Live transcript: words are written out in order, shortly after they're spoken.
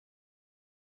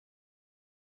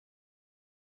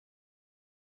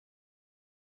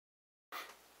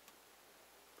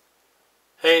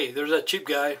Hey, there's that cheap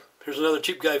guy. Here's another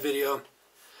cheap guy video.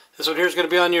 This one here is going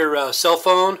to be on your cell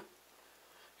phone,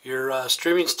 your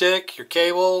streaming stick, your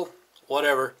cable,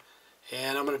 whatever.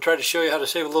 And I'm going to try to show you how to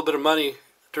save a little bit of money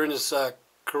during this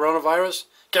coronavirus.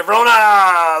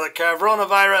 Cavrona! The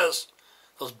coronavirus!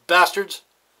 Those bastards.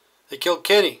 They killed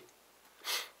Kenny.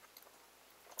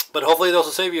 But hopefully they'll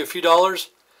save you a few dollars.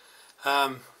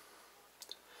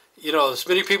 You know, as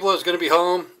many people as going to be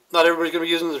home. Not everybody's going to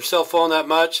be using their cell phone that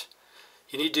much.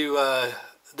 You need to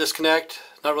disconnect.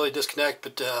 Not really disconnect,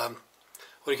 but what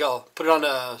do you call it? Put it on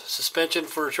a suspension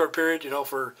for a short period, you know,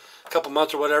 for a couple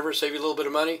months or whatever. Save you a little bit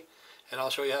of money, and I'll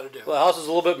show you how to do it. Well, the house is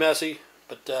a little bit messy,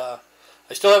 but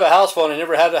I still have a house phone. I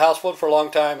never had a house phone for a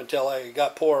long time until I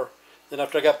got poor. Then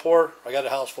after I got poor, I got a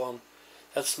house phone.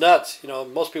 That's nuts. You know,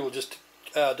 most people just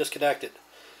disconnect it.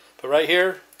 But right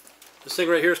here, this thing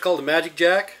right here is called the Magic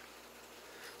Jack.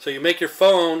 So you make your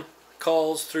phone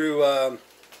calls through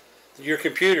your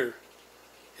computer.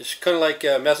 It's kind of like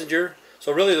Messenger.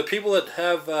 So really, the people that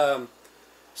have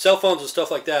cell phones and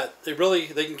stuff like that, they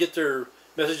can get their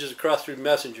messages across through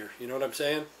Messenger. You know what I'm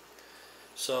saying?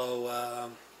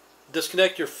 So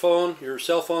disconnect your phone, your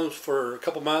cell phones for a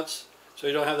couple months, so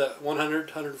you don't have that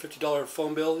 $150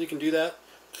 phone bill. You can do that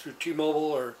through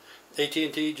T-Mobile or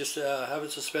AT&T. Just have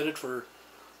it suspended for,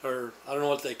 or I don't know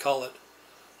what they call it,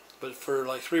 but for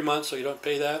like 3 months, so you don't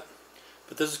pay that.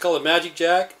 But this is called a Magic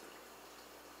Jack.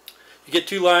 You get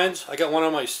 2 lines. I got one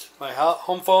on my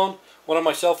home phone, one on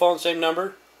my cell phone, same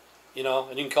number, you know,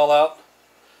 and you can call out.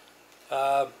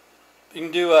 You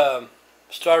can do a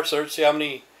star search, see how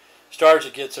many stars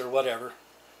it gets or whatever.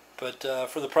 But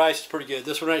for the price, it's pretty good.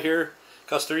 This one right here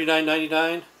costs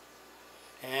 $39.99,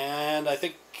 and I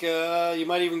think you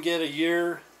might even get a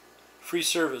year free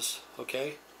service.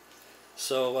 Okay,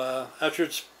 so after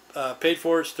it's paid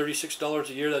for, it's $36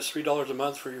 a year. That's $3 a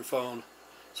month for your phone.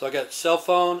 So I got cell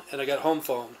phone and I got home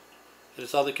phone, and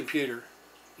it's on the computer.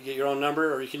 You get your own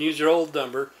number, or you can use your old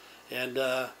number, and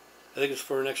I think it's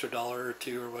for an extra $1 or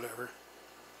 $2 or whatever.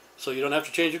 So you don't have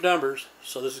to change your numbers.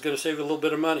 So this is going to save you a little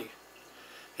bit of money.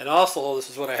 And also, this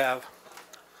is what I have.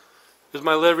 This is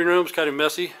my living room. It's kind of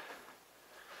messy,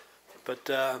 but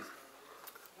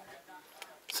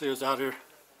see what's out here.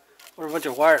 What a bunch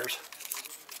of wires.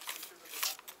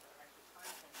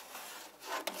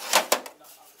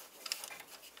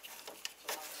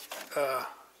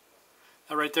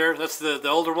 Right there, that's the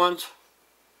older ones.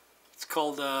 It's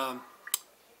called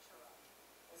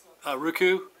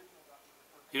Roku.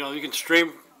 You know, you can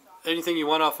stream anything you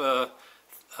want off a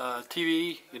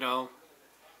TV. You know,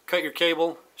 cut your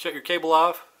cable, shut your cable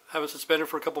off, have it suspended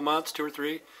for a couple months, 2 or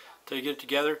 3, till you get it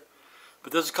together.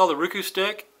 But this is called the Roku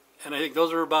stick, and I think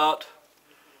those are about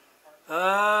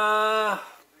 $40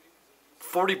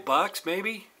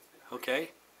 maybe.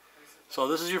 Okay. So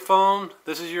this is your phone,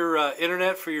 this is your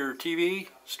internet for your TV,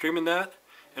 streaming that.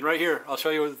 And right here, I'll show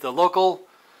you the local.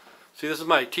 See, this is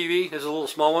my TV. This is a little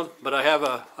small one, but I have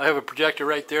a projector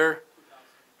right there.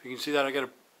 You can see that I got a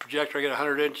projector. I got a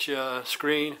 100-inch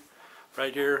screen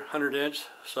right here, 100-inch.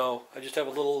 So I just have a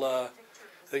little, I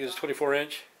think it's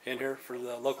 24-inch in here for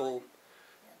the local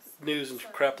news and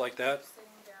crap like that.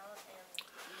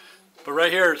 But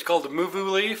right here, it's called the Moohoo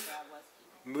Leaf.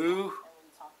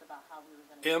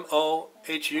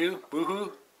 M-O-H-U,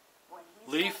 Moohoo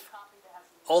Leaf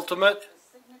Ultimate.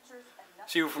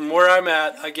 See, from where I'm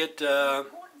at, I get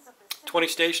 20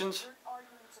 stations.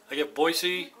 I get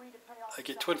Boise, I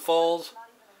get Twin Falls,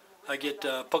 I get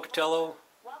Pocatello,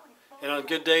 and on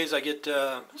good days I get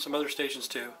some other stations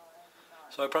too.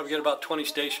 So I probably get about 20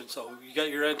 stations. So you got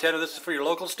your antenna. This is for your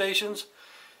local stations.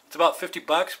 It's about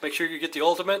 $50. Make sure you get the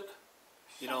Ultimate.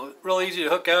 You know, real easy to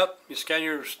hook up. You scan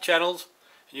your channels,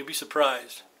 and you'll be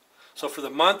surprised. So for the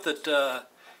month that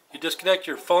you disconnect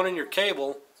your phone and your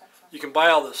cable, you can buy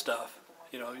all this stuff.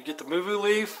 You know, you get the Moohoo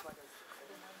Leaf,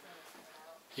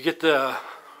 you get the,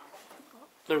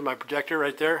 there's my projector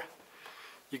right there,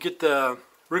 you get the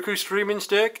Roku streaming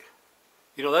stick.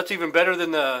 You know, that's even better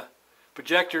than the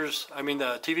projectors, I mean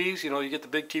the TVs. You know, you get the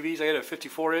big TVs. I got a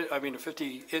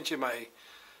 50-inch in my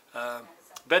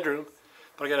bedroom,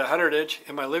 but I got a 100-inch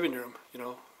in my living room, you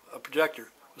know, a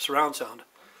projector with surround sound.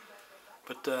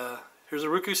 But here's a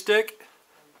Roku stick.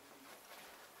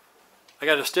 I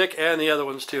got a stick and the other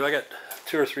ones too. I got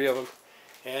 2 or 3 of them.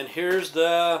 And here's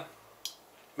the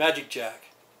Magic Jack.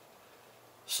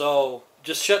 So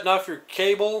just shutting off your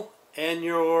cable and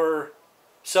your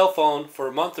cell phone for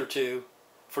a month or two.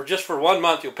 Just for 1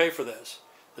 month you'll pay for this.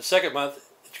 The second month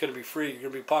it's going to be free. You're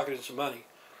going to be pocketing some money.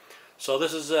 So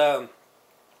this is that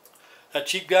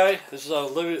cheap guy. This is a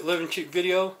living cheap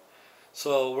video.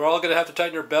 So we're all going to have to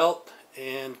tighten our belt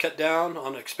and cut down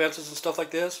on expenses and stuff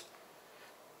like this.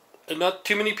 And not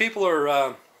too many people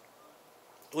are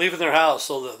leaving their house,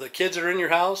 so the kids that are in your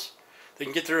house, they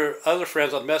can get their other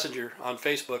friends on Messenger, on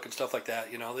Facebook and stuff like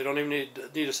that. You know, they don't even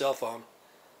need a cell phone.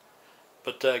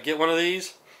 But get one of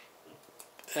these,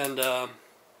 and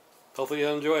hopefully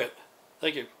you'll enjoy it.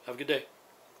 Thank you. Have a good day.